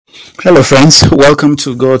Hello, friends. Welcome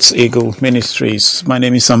to God's Eagle Ministries. My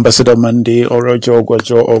name is Ambassador Monday Orojo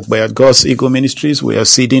Ogwajo Ogbe. At God's Eagle Ministries, we are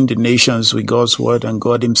seeding the nations with God's Word, and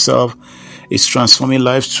God Himself is transforming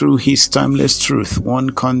lives through His timeless truth, one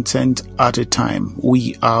content at a time.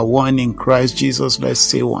 We are one in Christ Jesus. Let's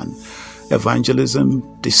say one.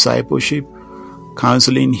 Evangelism, discipleship,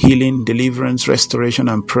 counseling, healing, deliverance, restoration,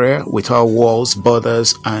 and prayer without walls,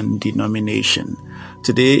 borders, and denomination.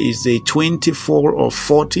 Today is the 24 or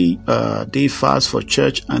 40 day fast for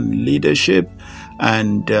church and leadership.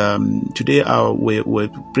 And today we're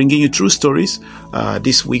bringing you true stories.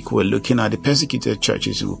 This week we're looking at the persecuted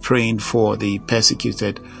churches. We're praying for the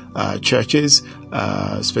persecuted churches.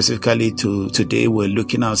 Specifically today we're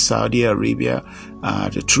looking at Saudi Arabia,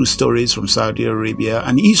 the true stories from Saudi Arabia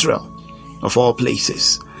and Israel, of all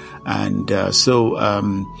places. And so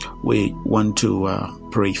we want to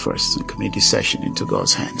pray first and commit this session into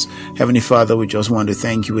God's hands. Heavenly Father, we just want to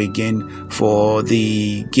thank you again for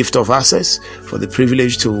the gift of access, for the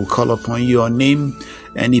privilege to call upon your name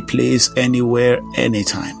any place, anywhere,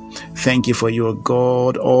 anytime. Thank you for your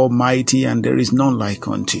God Almighty, and there is none like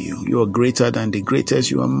unto you. You are greater than the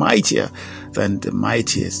greatest. You are mightier than the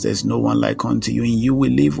mightiest. There's no one like unto you. In you we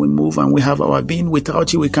live, we move, and we have our being.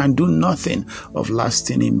 Without you, we can do nothing of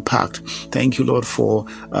lasting impact. Thank you, Lord, for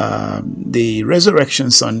the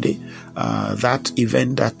Resurrection Sunday, that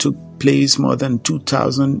event that took place more than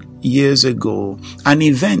 2,000 years ago, an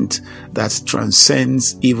event that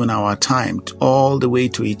transcends even our time all the way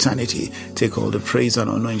to eternity. Take all the praise and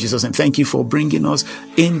honor in Jesus' name. Thank you for bringing us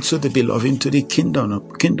into the beloved, into the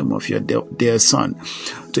kingdom of your dear Son.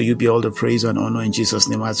 To you be all the praise and honor in Jesus'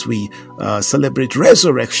 name. As we celebrate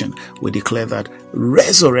resurrection, we declare that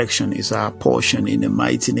resurrection is our portion in the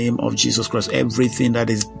mighty name of Jesus Christ. Everything that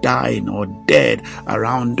is dying or dead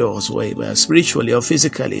around us, whether spiritually or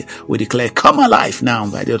physically, we declare come alive now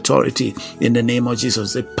by the authority in the name of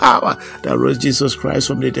Jesus. The power that rose Jesus Christ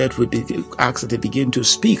from the dead, we ask that they begin to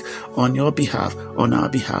speak on your behalf, on our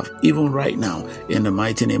behalf, even right now in the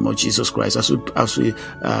mighty name of Jesus Christ. As we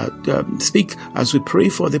speak, as we pray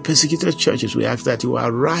for the persecuted churches, we ask that you will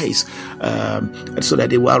arise, so that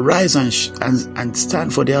they will arise and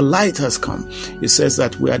stand, for their light has come. It says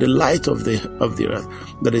that we are the light of the earth,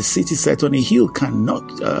 that a city set on a hill cannot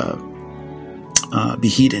be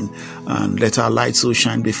hidden. And let our light so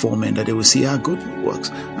shine before men that they will see our good works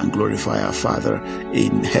and glorify our Father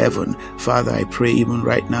in heaven. Father, I pray even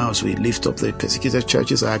right now as we lift up the persecuted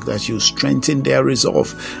churches, I ask that you strengthen their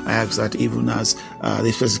resolve. I ask that even as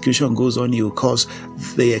this persecution goes on, you cause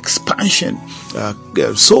the expansion,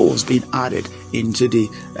 souls being added into the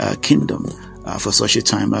kingdom. For such a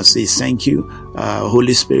time as this. Thank you,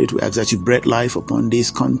 Holy Spirit. We ask that you breathe life upon this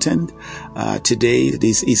content. Today,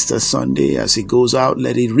 this Easter Sunday, as it goes out,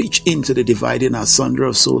 let it reach into the dividing asunder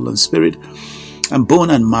of soul and spirit, and bone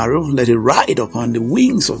and marrow. Let it ride upon the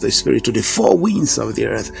wings of the Spirit to the four winds of the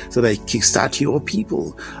earth, so that it kickstart your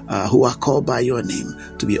people who are called by your name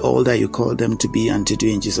to be all that you call them to be and to do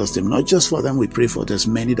in Jesus' name. Not just for them, we pray for there's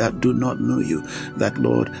many that do not know you, that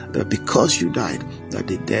Lord, that because you died, that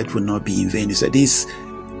the death will not be in vain. You said this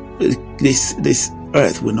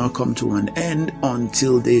earth will not come to an end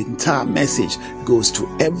until the entire message goes to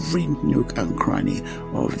every nook and cranny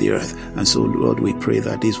of the earth. And so, Lord, we pray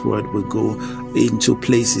that this word will go into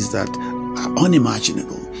places that are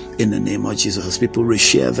unimaginable in the name of Jesus. As people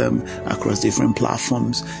reshare them across different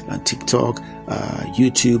platforms, TikTok,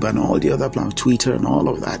 YouTube, and all the other platforms, Twitter, and all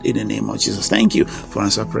of that, in the name of Jesus. Thank you for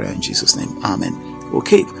answer prayer in Jesus' name. Amen.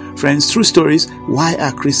 Okay, friends, true stories. Why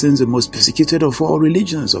are Christians the most persecuted of all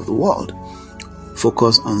religions of the world?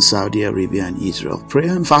 Focus on Saudi Arabia and Israel.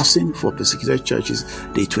 Prayer and fasting for persecuted churches,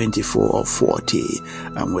 day 24 or 40.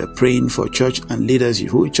 And we're praying for church and leadership.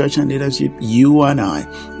 Who church and leadership? You and I.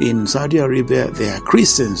 In Saudi Arabia, there are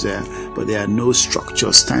Christians there, but there are no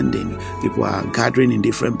structure standing. People are gathering in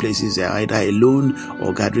different places. They are either alone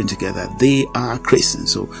or gathering together. They are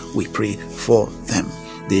Christians, so we pray for them.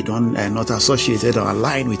 They are not associated or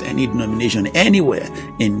aligned with any denomination anywhere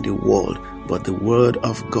in the world. But the word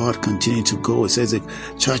of God continues to go. It says the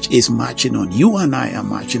church is marching on. You and I are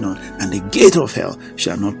marching on. And the gate of hell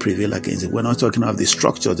shall not prevail against it. We're not talking about the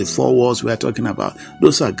structure, the four walls we're talking about.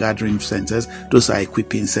 Those are gathering centers. Those are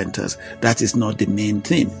equipping centers. That is not the main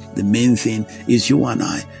thing. The main thing is you and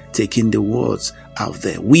I taking the words out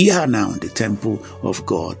there. We are now the temple of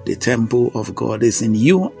God. The temple of God is in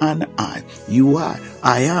you and I. You are.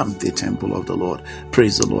 I am the temple of the Lord.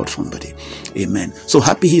 Praise the Lord, somebody. Amen. So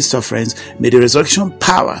happy Easter, friends. May the resurrection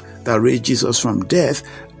power that raised Jesus from death,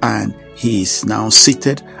 and he is now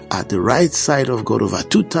seated at the right side of God over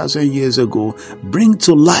 2,000 years ago, bring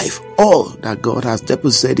to life all that God has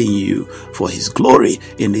deposited in you for his glory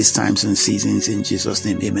in these times and seasons, in Jesus'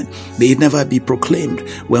 name, amen. May it never be proclaimed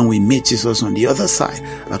when we meet Jesus on the other side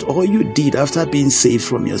that all you did after being saved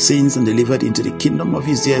from your sins and delivered into the kingdom of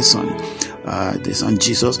his dear son, the son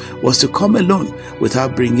Jesus, was to come alone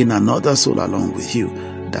without bringing another soul along with you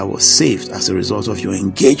that was saved as a result of your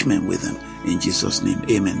engagement with him. In Jesus' name,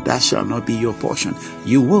 amen. That shall not be your portion.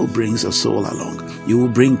 You will bring a soul along. You will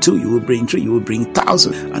bring 2, you will bring 3, you will bring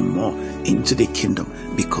 1,000 and more into the kingdom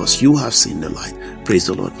because you have seen the light. Praise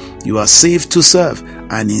the Lord. You are saved to serve,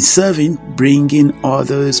 and in serving, bring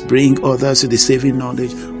others to the saving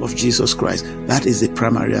knowledge of Jesus Christ. That is the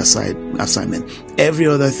primary assignment. Every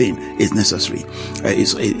other thing is necessary,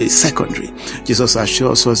 is secondary. Jesus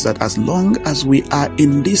assures us that as long as we are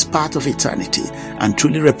in this part of eternity and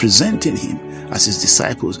truly representing him as his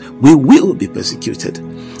disciples, we will be persecuted.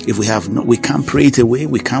 If we have not, we can't pray it away,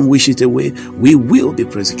 we can't wish it away, we will be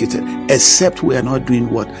persecuted, except we are not doing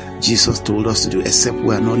what Jesus told us to do, except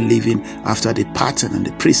we are not living after the pattern and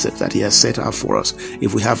the precept that he has set out for us.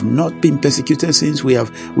 If we have not been persecuted since we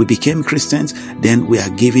became Christians, then we are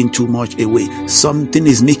giving too much away. Something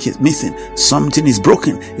is missing, something is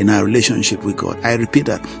broken in our relationship with God. I repeat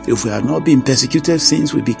that. If we have not been persecuted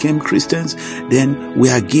since we became Christians, then we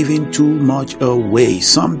are giving too much away.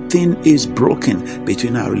 Something is broken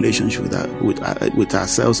between our relationship with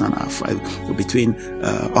ourselves and between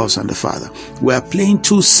us and the Father. We are playing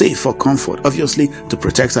too safe for comfort, obviously, to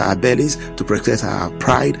protect our bellies, to protect our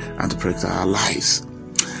pride, and to protect our lives.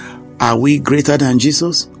 Are we greater than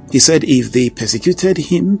Jesus? He said, if they persecuted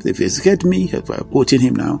him, they persecuted me, quoting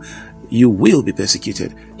him now, you will be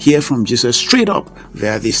persecuted. Hear from Jesus straight up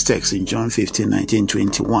via this text in John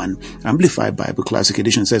 15:19-21. Amplified Bible Classic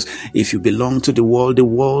Edition says, if you belong to the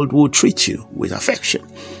world will treat you with affection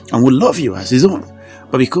and will love you as his own.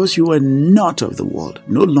 But because you are not of the world,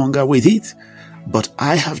 no longer with it, but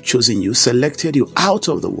I have chosen you, selected you out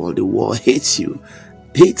of the world hates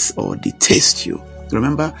or detests you.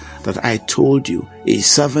 Remember that I told you a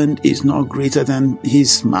servant is not greater than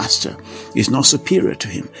his master, is not superior to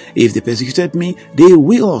him. If they persecuted me, they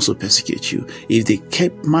will also persecute you. If they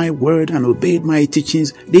kept my word and obeyed my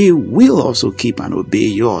teachings, they will also keep and obey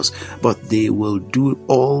yours. But they will do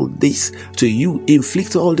all this to you,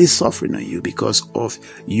 inflict all this suffering on you because of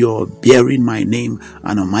your bearing my name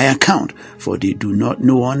and on my account, for they do not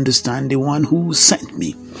know or understand the one who sent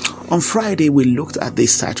me. On Friday, we looked at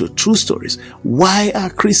this title, True Stories. Why are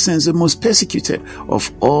Christians the most persecuted of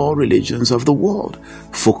all religions of the world?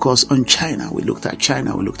 Focus on China. We looked at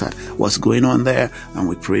China. We looked at what's going on there, and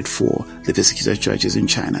we prayed for the persecuted churches in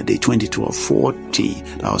China. Day 22 of 40.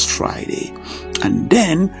 That was Friday. And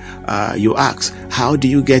then you ask, how do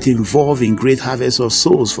you get involved in great harvest of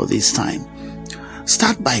souls for this time?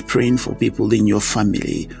 Start by praying for people in your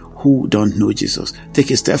family who don't know Jesus.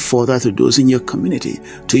 Take a step further to those in your community,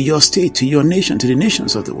 to your state, to your nation, to the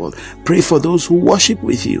nations of the world. Pray for those who worship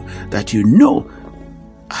with you that you know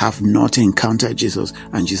have not encountered Jesus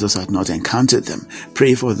and Jesus has not encountered them.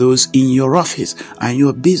 Pray for those in your office and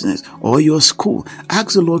your business or your school.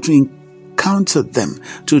 Ask the Lord to encounter them,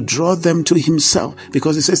 to draw them to himself,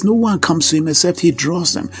 because it says no one comes to him except he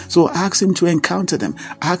draws them. So ask him to encounter them.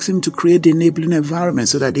 Ask him to create the enabling environment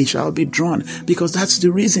so that they shall be drawn, because that's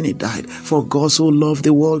the reason he died. For God so loved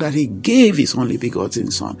the world that he gave his only begotten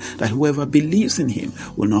son, that whoever believes in him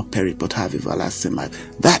will not perish but have everlasting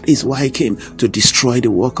life. That is why he came, to destroy the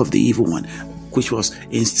work of the evil one, which was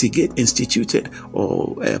instituted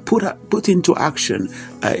or put into action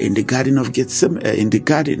in the Garden of in the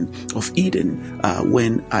Garden of Eden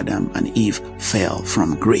when Adam and Eve fell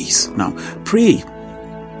from grace. Now, pray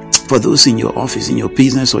for those in your office, in your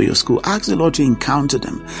business or your school. Ask the Lord to encounter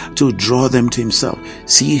them, to draw them to himself.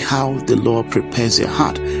 See how the Lord prepares their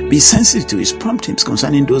heart. Be sensitive to his promptings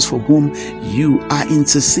concerning those for whom you are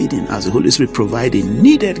interceding, as the Holy Spirit providing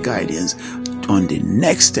needed guidance on the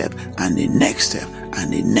next step and the next step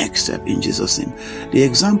and the next step, in Jesus' name. The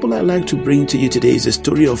example I like to bring to you today is the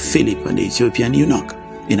story of Philip and the Ethiopian eunuch.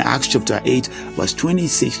 In Acts chapter 8, verse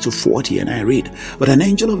 26-40, and I read, But an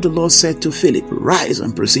angel of the Lord said to Philip, Rise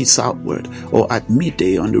and proceed southward, or at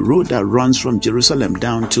midday on the road that runs from Jerusalem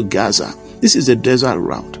down to Gaza. This is the desert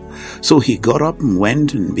route. So he got up and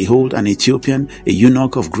went, and behold, an Ethiopian, a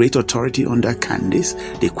eunuch of great authority under Candace,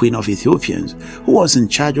 the queen of Ethiopians, who was in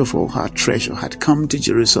charge of all her treasure, had come to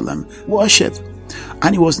Jerusalem, worshipped.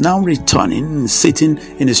 And he was now returning, and sitting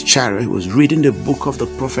in his chariot, he was reading the book of the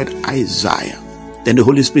prophet Isaiah. Then the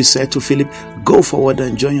Holy Spirit said to Philip, go forward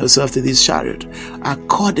and join yourself to this chariot.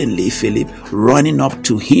 Accordingly, Philip, running up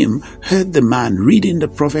to him, heard the man reading the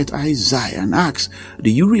prophet Isaiah and asked, do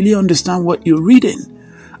you really understand what you're reading?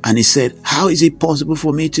 And he said, how is it possible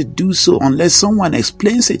for me to do so unless someone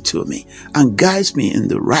explains it to me and guides me in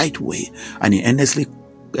the right way? And he earnestly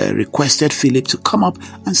requested Philip to come up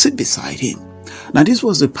and sit beside him. Now this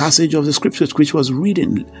was the passage of the scriptures which was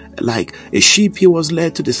reading, like a sheep he was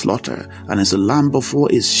led to the slaughter, and as a lamb before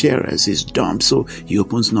his shearers is dumb, so he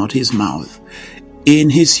opens not his mouth.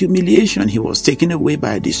 In his humiliation, he was taken away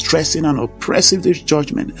by a distressing and oppressive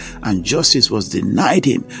judgment, and justice was denied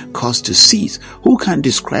him, caused to cease. Who can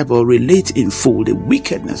describe or relate in full the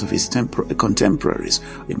wickedness of his contemporaries,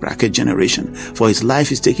 in bracket generation? For his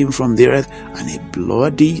life is taken from the earth, and a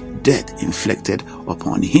bloody death inflicted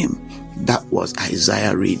upon him. That was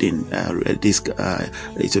Isaiah reading. The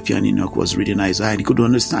Ethiopian eunuch was reading Isaiah, and he couldn't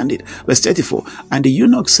understand it. Verse 34, and the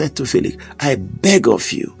eunuch said to Philip, I beg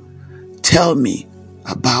of you, tell me,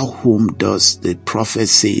 about whom does the prophet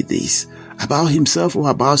say this? About himself or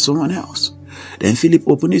about someone else? Then Philip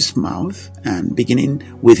opened his mouth, and beginning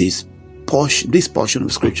with this portion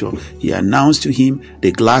of scripture, he announced to him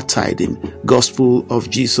the glad tidings, gospel of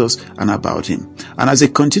Jesus and about him. And as they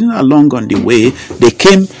continued along on the way, they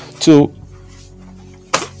came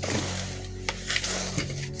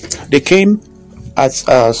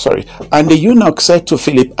and the eunuch said to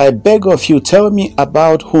Philip, I beg of you, tell me,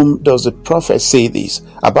 about whom does the prophet say this?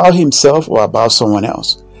 About himself or about someone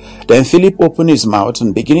else? Then Philip opened his mouth,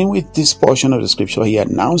 and beginning with this portion of the scripture, he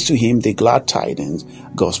announced to him the glad tidings,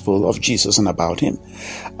 gospel of Jesus and about him.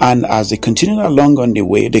 And as they continued along on the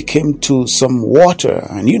way, they came to some water,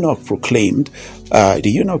 and the eunuch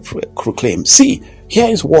proclaimed, see, here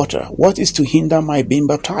is water. What is to hinder my being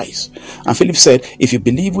baptized? And Philip said, if you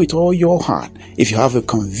believe with all your heart, if you have a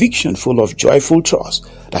conviction full of joyful trust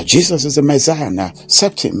that Jesus is the Messiah, and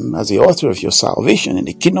accept him as the author of your salvation in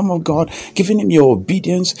the kingdom of God, giving him your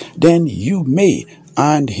obedience, then you may.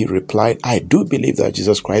 And he replied, I do believe that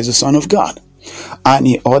Jesus Christ is the Son of God. And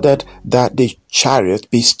he ordered that the chariot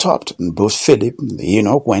be stopped. And both Philip and the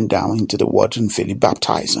eunuch went down into the water, and Philip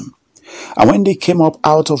baptized him. And when they came up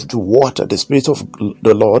out of the water, the Spirit of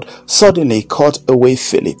the Lord suddenly caught away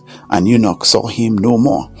Philip, and eunuch saw him no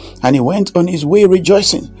more. And he went on his way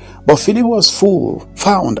rejoicing. But Philip was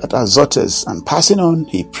found at Azotus, and passing on,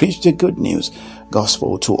 he preached the good news,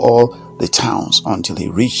 gospel, to all the towns until he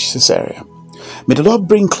reached Caesarea. May the Lord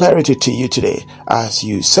bring clarity to you today as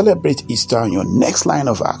you celebrate Easter and your next line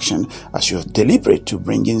of action as you deliberate to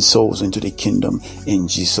bring in souls into the kingdom in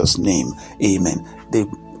Jesus' name. Amen.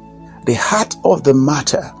 The heart of the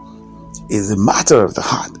matter is the matter of the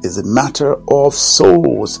heart, is a matter of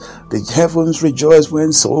souls. The heavens rejoice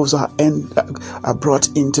when souls are brought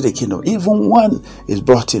into the kingdom. Even one is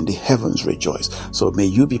brought in, the heavens rejoice. So may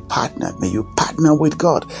you be partnered. May you partner with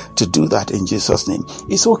God to do that in Jesus' name.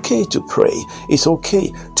 It's okay to pray. It's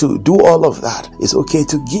okay to do all of that. It's okay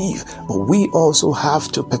to give. But we also have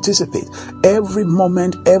to participate. Every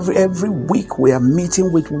moment, every week, we are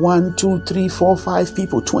meeting with 1, 2, 3, 4, 5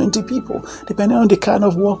 people, 20 people, depending on the kind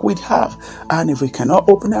of work we have. And if we cannot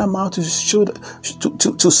open our mouth to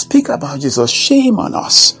speak about Jesus, shame on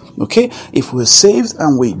us. Okay, if we're saved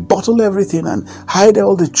and we bottle everything and hide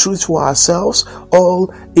all the truth to ourselves,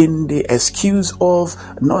 all in the excuse of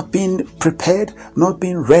not being prepared, not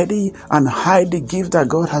being ready, and hide the gift that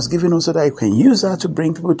God has given us so that we can use that to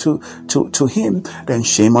bring people to Him, then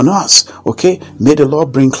shame on us. Okay, may the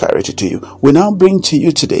Lord bring clarity to you. We now bring to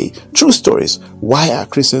you today true stories. Why are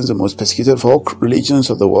Christians the most persecuted of all religions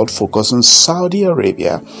of the world? Focus on Saudi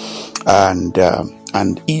Arabia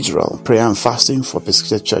and Israel. Prayer and fasting for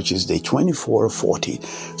persecuted churches, day 2440.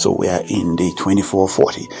 So we are in day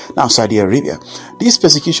 2440. Now, Saudi Arabia. This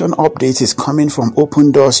persecution update is coming from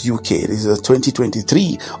Open Doors UK. This is a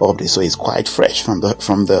 2023 update, so it's quite fresh from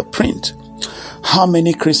the print. How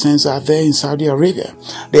many Christians are there in Saudi Arabia?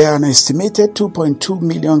 There are an estimated 2.2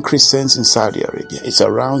 million Christians in Saudi Arabia. It's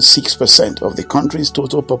around 6% of the country's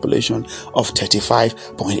total population of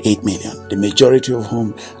 35.8 million, the majority of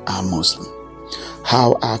whom are Muslim.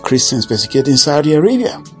 How are Christians persecuted in Saudi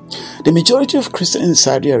Arabia? The majority of Christians in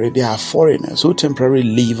Saudi Arabia are foreigners who temporarily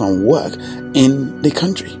live and work in the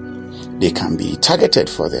country. They can be targeted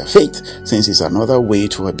for their faith, since it's another way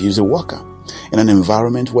to abuse a worker. In an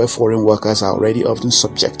environment where foreign workers are already often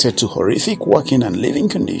subjected to horrific working and living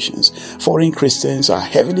conditions, foreign Christians are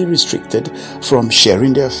heavily restricted from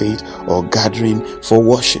sharing their faith or gathering for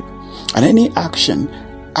worship. And any actions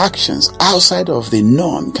outside of the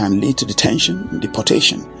norm can lead to detention and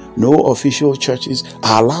deportation. No official churches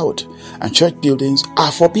are allowed, and church buildings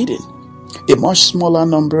are forbidden. A much smaller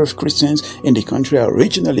number of Christians in the country are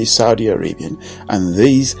originally Saudi Arabian, and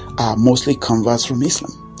these are mostly converts from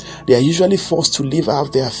Islam. They are usually forced to live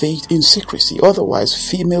out their faith in secrecy. Otherwise,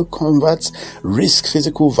 female converts risk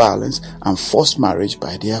physical violence and forced marriage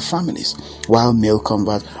by their families, while male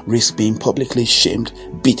converts risk being publicly shamed,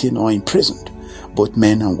 beaten, or imprisoned. Both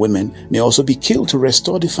men and women may also be killed to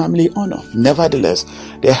restore the family honor. Nevertheless,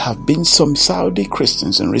 there have been some Saudi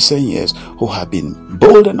Christians in recent years who have been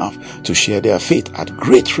bold enough to share their faith at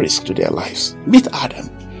great risk to their lives. Meet Adam.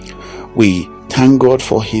 We thank God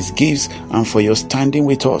for his gifts and for your standing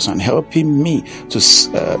with us and helping me to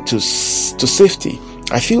safety.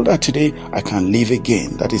 I feel that today I can live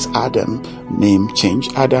again. That is Adam, name change.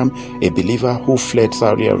 Adam, a believer who fled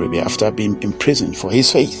Saudi Arabia after being imprisoned for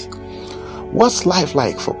his faith. What's life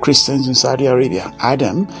like for Christians in Saudi Arabia?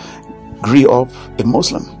 Adam grew up a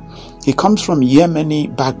Muslim. He comes from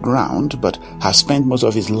Yemeni background but has spent most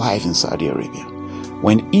of his life in Saudi Arabia.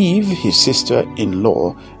 When Eve, his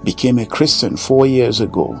sister-in-law, became a Christian 4 years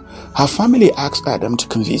ago, her family asked Adam to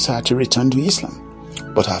convince her to return to Islam.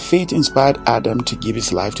 But her faith inspired Adam to give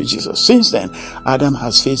his life to Jesus. Since then, Adam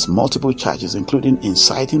has faced multiple charges, including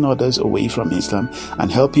inciting others away from Islam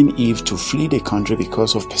and helping Eve to flee the country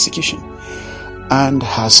because of persecution, and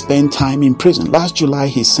has spent time in prison. Last July,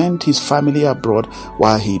 he sent his family abroad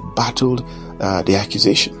while he battled the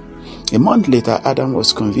accusation. A month later, Adam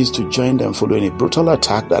was convinced to join them following a brutal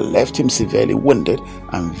attack that left him severely wounded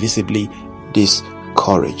and visibly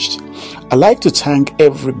discouraged. I'd like to thank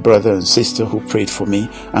every brother and sister who prayed for me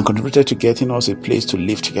and contributed to getting us a place to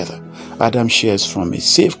live together. Adam shares from a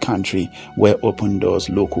safe country where Open Doors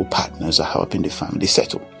local partners are helping the family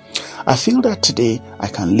settle. I feel that today I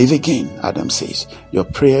can live again, Adam says. Your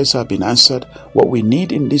prayers have been answered. What we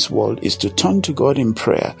need in this world is to turn to God in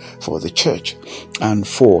prayer for the church and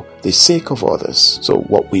for the sake of others. So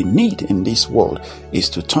what we need in this world is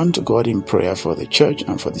to turn to God in prayer for the church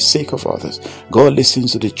and for the sake of others. God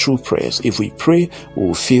listens to the true prayers. If we pray, we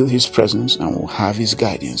will feel his presence and will have his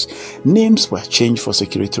guidance. Names were changed for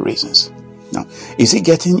security reasons. Now, is it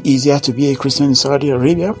getting easier to be a Christian in Saudi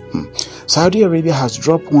Arabia? Saudi Arabia has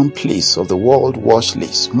dropped one place of the world watch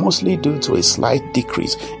list, mostly due to a slight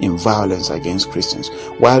decrease in violence against Christians.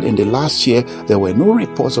 While in the last year, there were no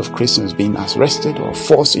reports of Christians being arrested or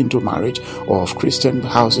forced into marriage or of Christian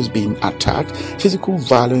houses being attacked, physical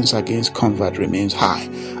violence against converts remains high,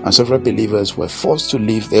 and several believers were forced to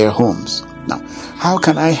leave their homes. Now, how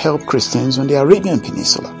can I help Christians on the Arabian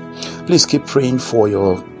Peninsula? Please keep praying for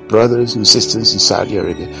your brothers and sisters in Saudi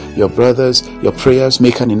Arabia. Your prayers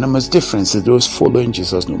make an enormous difference to those following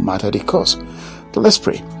Jesus, no matter the cost. But let's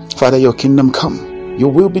pray. Father, your kingdom come.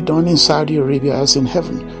 Your will be done in Saudi Arabia as in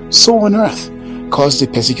heaven, so on earth. Cause the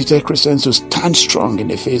persecuted Christians to stand strong in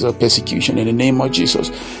the face of persecution in the name of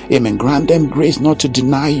Jesus. Amen. Grant them grace not to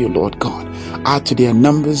deny you, Lord God. Add to their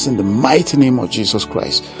numbers in the mighty name of Jesus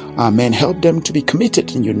Christ. Amen. Help them to be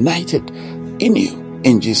committed and united in you.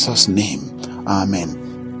 In Jesus' name. Amen.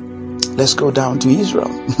 Let's go down to Israel.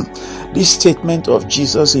 This statement of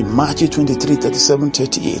Jesus in Matthew 23, 37,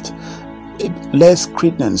 38 lends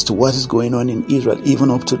credence to what is going on in Israel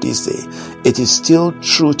even up to this day. It is still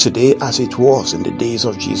true today as it was in the days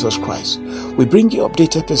of Jesus Christ. We bring you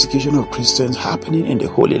updated persecution of Christians happening in the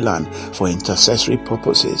Holy Land for intercessory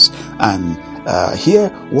purposes. And hear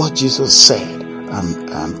what Jesus said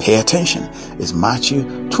and pay attention. It's Matthew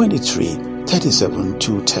 23, 37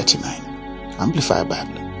 to 39. Amplified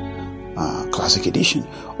Bible. Classic edition.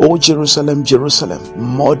 O Jerusalem, Jerusalem,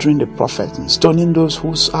 murdering the prophets and stoning those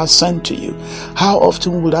who are sent to you. How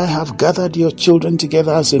often would I have gathered your children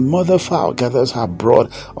together as a mother fowl gathers her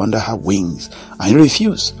brood under her wings, and you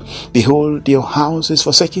refuse? Behold, your house is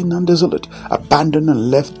forsaken and desolate, abandoned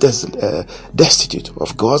and left destitute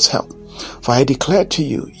of God's help. For I declare to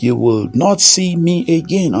you, you will not see me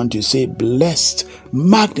again until you say, blessed,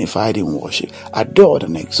 magnified in worship, adored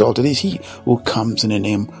and exalted is he who comes in the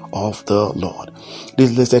name of the Lord.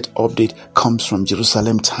 This latest update comes from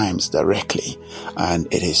Jerusalem Times directly, and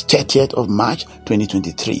it is 30th of March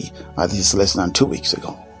 2023. This is less than 2 weeks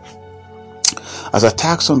ago. As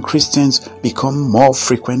attacks on Christians become more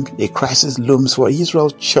frequent, a crisis looms for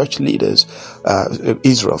Israel church leaders.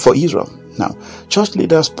 Now, church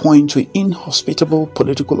leaders point to inhospitable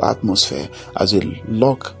political atmosphere as they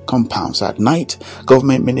lock compounds. At night,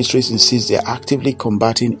 government ministries insist they are actively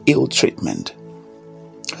combating ill treatment.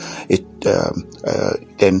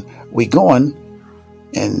 Then we go on,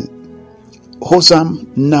 and Hossam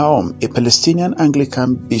Naum, a Palestinian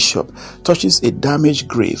Anglican bishop, touches a damaged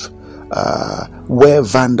grave where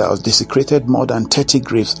vandals desecrated more than 30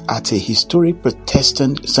 graves at a historic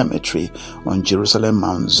Protestant cemetery on Jerusalem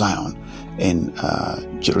Mount Zion. in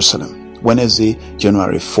Jerusalem. Wednesday,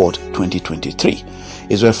 January 4th, 2023.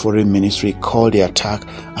 Israel Foreign Ministry called the attack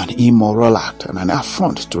an immoral act and an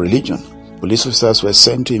affront to religion. Police officers were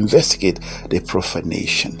sent to investigate the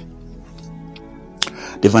profanation.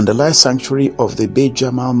 The vandalized sanctuary of the Beit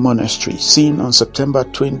Jamal Monastery, seen on September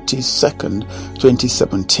 22nd,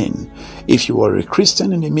 2017. If you are a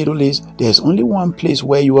Christian in the Middle East, there is only one place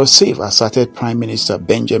where you are safe, asserted Prime Minister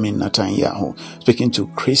Benjamin Netanyahu, speaking to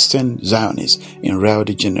Christian Zionists in Rio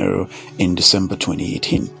de Janeiro in December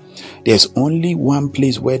 2018. There's only one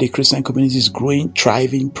place where the Christian community is growing,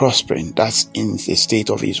 thriving, prospering. That's in the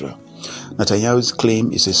state of Israel. Netanyahu's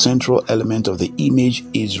claim is a central element of the image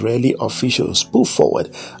Israeli officials put forward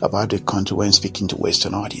about the country when speaking to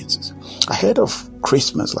Western audiences. Ahead of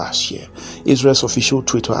Christmas last year, Israel's official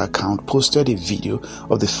Twitter account posted a video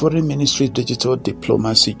of the Foreign Ministry's digital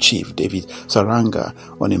diplomacy chief, David Saranga,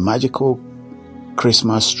 on a magical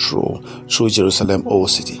Christmas stroll through Jerusalem Old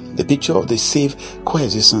City. The picture of the safe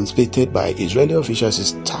coexistence painted by Israeli officials is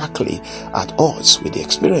starkly at odds with the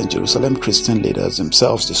experience Jerusalem Christian leaders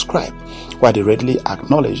themselves describe, while they readily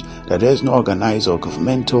acknowledge that there is no organized or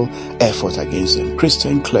governmental effort against them.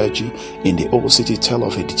 Christian clergy in the Old City tell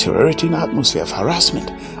of a deteriorating atmosphere of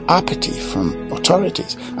harassment, apathy from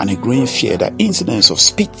authorities, and a growing fear that incidents of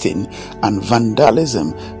spitting and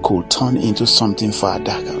vandalism could turn into something far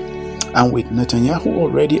darker. And with Netanyahu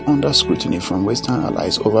already under scrutiny from Western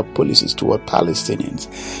allies over policies toward Palestinians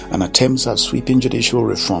and attempts at sweeping judicial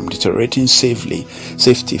reform deteriorating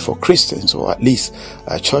safety for Christians, or at least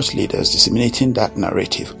church leaders disseminating that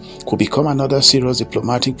narrative, could become another serious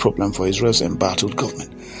diplomatic problem for Israel's embattled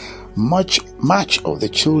government. Much of the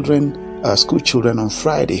school children on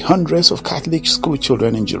Friday, hundreds of Catholic school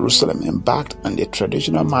children in Jerusalem embarked on the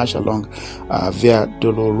traditional march along Via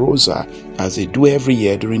Dolorosa, as they do every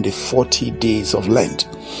year during the 40 days of Lent.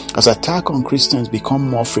 As attacks on Christians become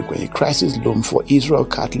more frequent, a crisis loomed for Israel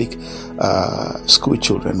Catholic school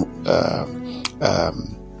children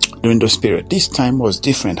during this period. This time was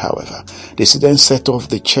different, however. The students set off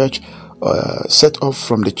from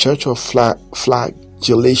the Church of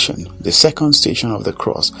Flagellation, the second station of the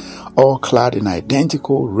cross, all clad in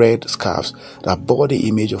identical red scarves that bore the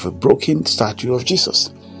image of a broken statue of Jesus.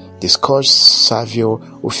 The scourged Savio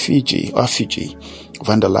effigy,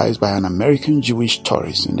 vandalized by an American Jewish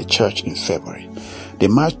tourist in the church in February. The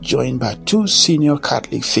march joined by two senior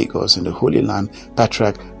Catholic figures in the Holy Land,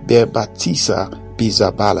 Patriarch Batista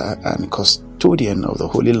Pizzaballa and custodian of the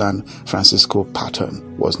Holy Land, Francisco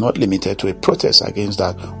Patton, was not limited to a protest against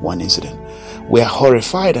that one incident. We are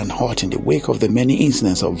horrified and hurt in the wake of the many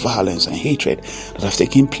incidents of violence and hatred that have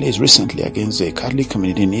taken place recently against the Catholic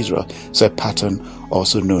community in Israel, said Patton,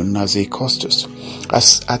 also known as a Custos.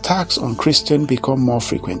 As attacks on Christians become more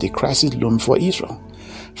frequent, the crisis loomed for Israel.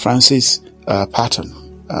 Francis Patton,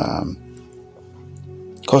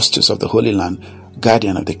 Custos of the Holy Land,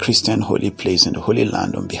 guardian of the Christian holy place in the Holy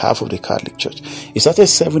Land on behalf of the Catholic Church. He started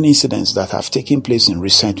 7 incidents that have taken place in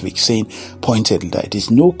recent weeks, pointed that it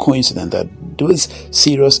is no coincidence that those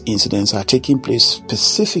serious incidents are taking place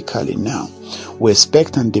specifically now. We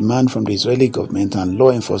expect and demand from the Israeli government and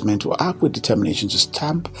law enforcement to act with determination to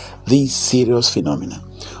stamp these serious phenomena.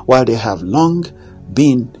 While there have long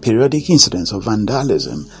been periodic incidents of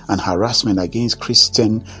vandalism and harassment against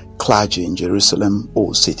Christian clergy in Jerusalem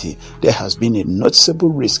Old City, there has been a noticeable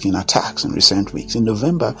risk in attacks in recent weeks. In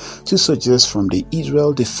November, 2 soldiers from the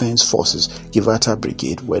Israel Defense Forces Givata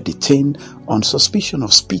Brigade were detained on suspicion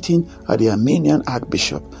of spitting at the Armenian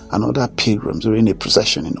Archbishop and other pilgrims during a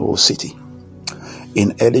procession in Old City.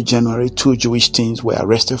 In early January, 2 Jewish teens were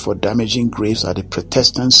arrested for damaging graves at the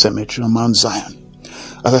Protestant cemetery on Mount Zion.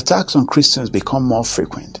 As attacks on Christians become more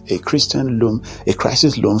frequent, a crisis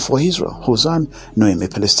looms for Israel. Hosan Noem, a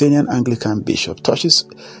Palestinian Anglican bishop, touches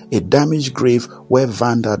a damaged grave where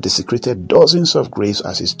vandals desecrated dozens of graves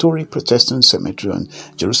at historic Protestant cemetery on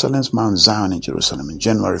Jerusalem's Mount Zion in Jerusalem in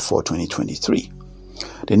January 4, 2023.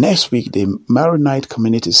 The next week, the Maronite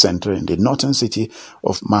Community Center in the northern city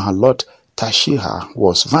of Mahalot Tashiha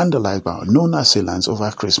was vandalized by unknown assailants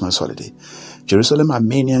over Christmas holiday. Jerusalem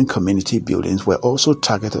Armenian community buildings were also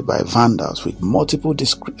targeted by vandals, with multiple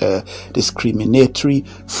discriminatory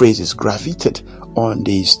phrases graffitied on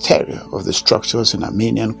the exterior of the structures in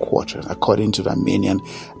Armenian quarters, according to the Armenian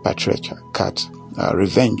Patriarchate.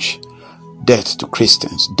 Revenge, death to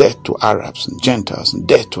Christians, death to Arabs and Gentiles, and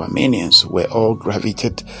death to Armenians were all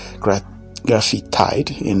graffitied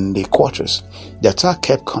in the quarters. The attack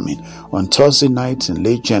kept coming. On Thursday night in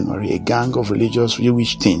late January, a gang of religious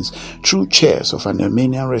Jewish teens threw chairs of an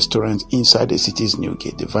Armenian restaurant inside the city's new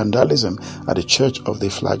gate. The vandalism at the Church of the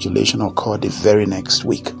Flagellation occurred the very next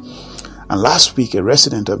week. And last week, a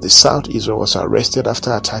resident of the South Israel was arrested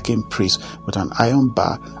after attacking priests with an iron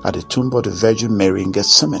bar at the tomb of the Virgin Mary in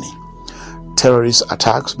Gethsemane. Terrorist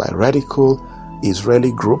attacks by radical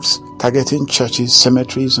Israeli groups targeting churches,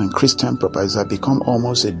 cemeteries, and Christian properties have become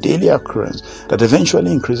almost a daily occurrence that eventually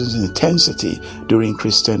increases in intensity during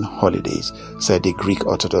Christian holidays, said the Greek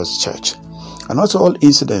Orthodox Church. And not all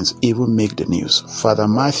incidents even make the news. Father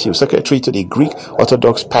Matthew, secretary to the Greek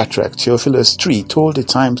Orthodox Patriarch Theophilus III, told the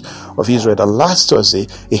Times of Israel that last Thursday,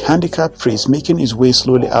 a handicapped priest making his way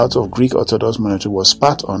slowly out of Greek Orthodox monastery was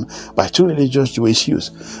spat on by two religious Jewish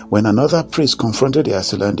youths. When another priest confronted the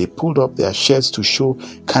assailant, they pulled up their shirts to show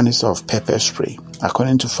canister of pepper spray.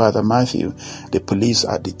 According to Father Matthew, the police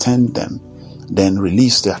had detained them, then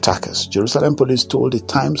released the attackers. Jerusalem police told the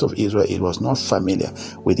Times of Israel it was not familiar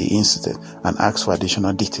with the incident and asked for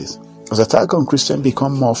additional details. As attacks on Christians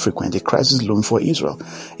become more frequent, a crisis looms for Israel.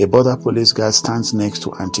 A border police guard stands next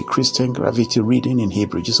to anti-Christian graffiti reading in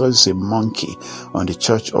Hebrew, "Jesus is a monkey," on the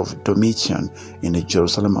Church of Domitian in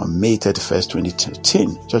Jerusalem on May 31st,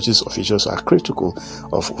 2013. Church's officials are critical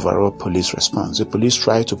of overall police response. The police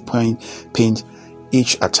try to paint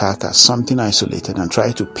each attack as something isolated and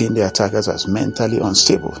try to paint the attackers as mentally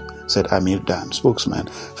unstable, said Amir Dan, spokesman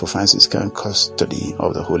for Franciscan Custody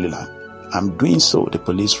of the Holy Land. And doing so, the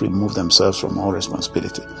police remove themselves from all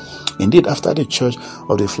responsibility. Indeed, after the Church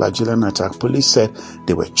of the Flagellant attack, police said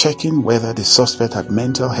they were checking whether the suspect had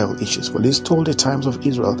mental health issues. Police told the Times of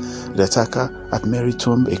Israel the attacker at Mary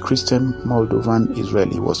Tomb, a Christian Moldovan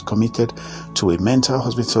Israeli, was committed to a mental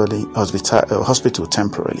hospital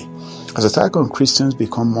temporarily. As attacks on Christians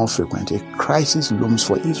become more frequent, a crisis looms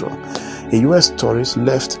for Israel. A U.S. tourist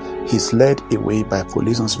is led away by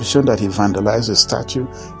police on suspicion that he vandalized a statue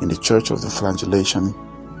in the Church of the Flagellation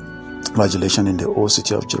in the old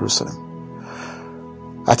city of Jerusalem.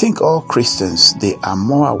 I think all Christians, they are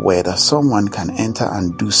more aware that someone can enter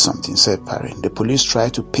and do something, said Perrin. The police try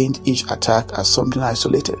to paint each attack as something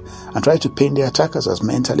isolated and try to paint the attackers as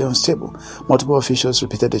mentally unstable. Multiple officials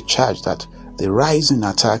repeated the charge that the rise in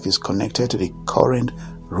attack is connected to the current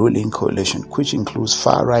ruling coalition, which includes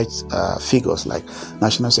far-right figures like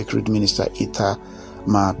National Security Minister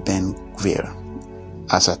Itamar Ben-Gvir.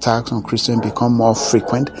 As attacks on Christians become more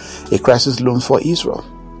frequent, a crisis looms for Israel.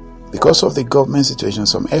 Because of the government situation,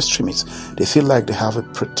 some extremists, they feel like they have a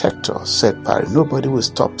protector, said Perry. Nobody will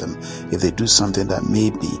stop them if they do something that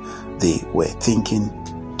maybe they were thinking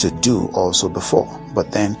to do also before.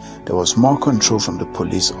 But then there was more control from the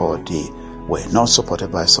police, or they were not supported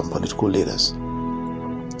by some political leaders.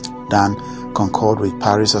 Dan concurred with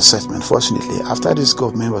Paris' assessment. Fortunately, after this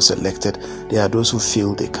government was elected, there are those who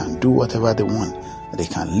feel they can do whatever they want. They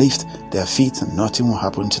can lift their feet and nothing will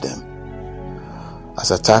happen to them. As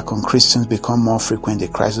attacks on Christians become more frequent, a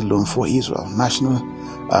crisis looms for Israel.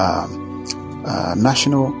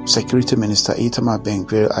 National Security Minister Itamar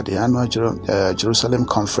Ben-Gvir at the annual Jerusalem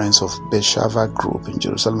Conference of Beshava Group in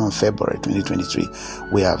Jerusalem on February 2023.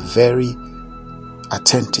 We are very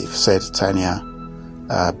attentive, said Tanya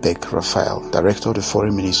Beck Raphael, Director of the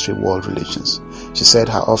Foreign Ministry World Relations. She said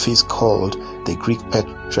her office called the Greek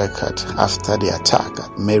Patriarchate after the attack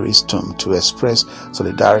at Mary's tomb to express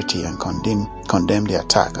solidarity and condemn the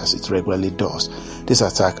attack as it regularly does. This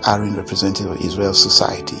attack aren't representative of Israel's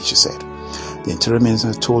society, she said. The Interior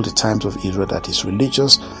Minister told the Times of Israel that his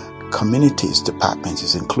religious communities department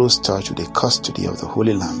is in close touch with the custody of the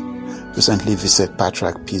Holy Land. Recently visited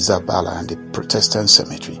Patriarch Pizzaballa and the Protestant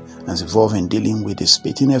cemetery and is involved in dealing with the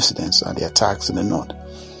spitting incidents and the attacks in the north.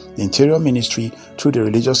 The Interior Ministry, through the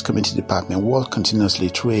Religious Community Department, works continuously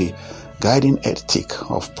through a guiding ethic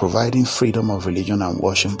of providing freedom of religion and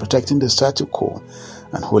worship, protecting the status quo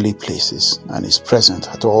and holy places, and is present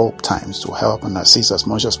at all times to help and assist as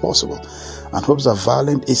much as possible, and hopes that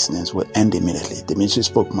violent incidents will end immediately, the ministry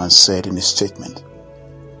spokesman said in a statement.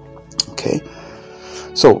 Okay.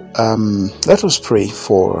 So let us pray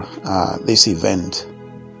for this event.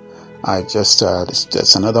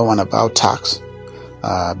 There's another one about tax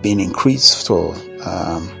being increased for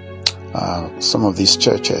some of these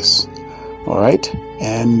churches. All right,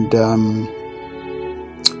 and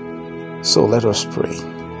so let us pray.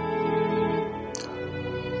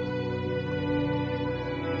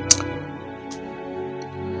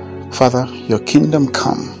 Father, your kingdom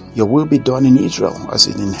come, your will be done in Israel as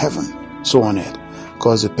it is in heaven, so on earth.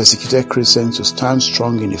 Cause the persecuted Christians to stand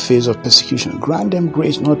strong in the face of persecution. Grant them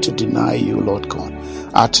grace not to deny you, Lord God.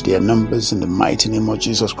 Add to their numbers in the mighty name of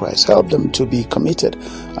Jesus Christ. Help them to be committed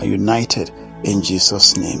and united in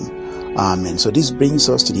Jesus' name. Amen. So this brings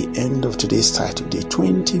us to the end of today's title, Day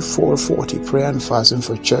 2440, Prayer and Fasting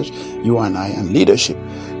for Church, You and I, and Leadership,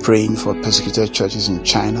 praying for persecuted churches in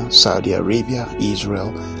China, Saudi Arabia,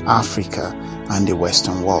 Israel, Africa, and the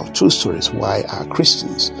Western world. True stories. Why are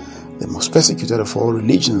Christians the most persecuted of all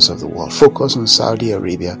religions of the world? Focus on Saudi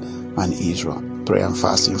Arabia and Israel. Prayer and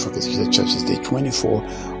fasting for persecuted churches, Day 24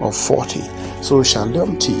 of 40. So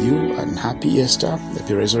shalom to you and happy Easter,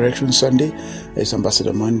 happy Resurrection Sunday. It's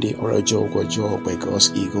Ambassador Monday, Orojo Ogwajo by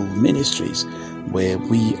God's Eagle Ministries, where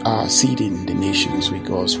we are seeding the nations with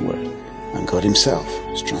God's Word. And God Himself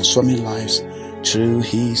is transforming lives through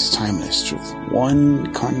His timeless truth,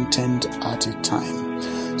 one content at a time.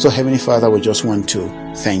 So Heavenly Father, we just want to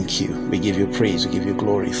thank you. We give you praise, we give you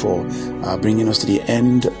glory for bringing us to the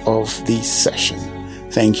end of this session.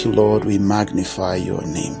 Thank you, Lord. We magnify your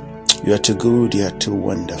name. You are too good, you are too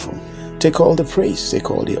wonderful. Take all the praise, take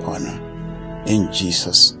all the honor. In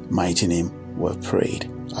Jesus' mighty name we've prayed.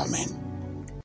 Amen.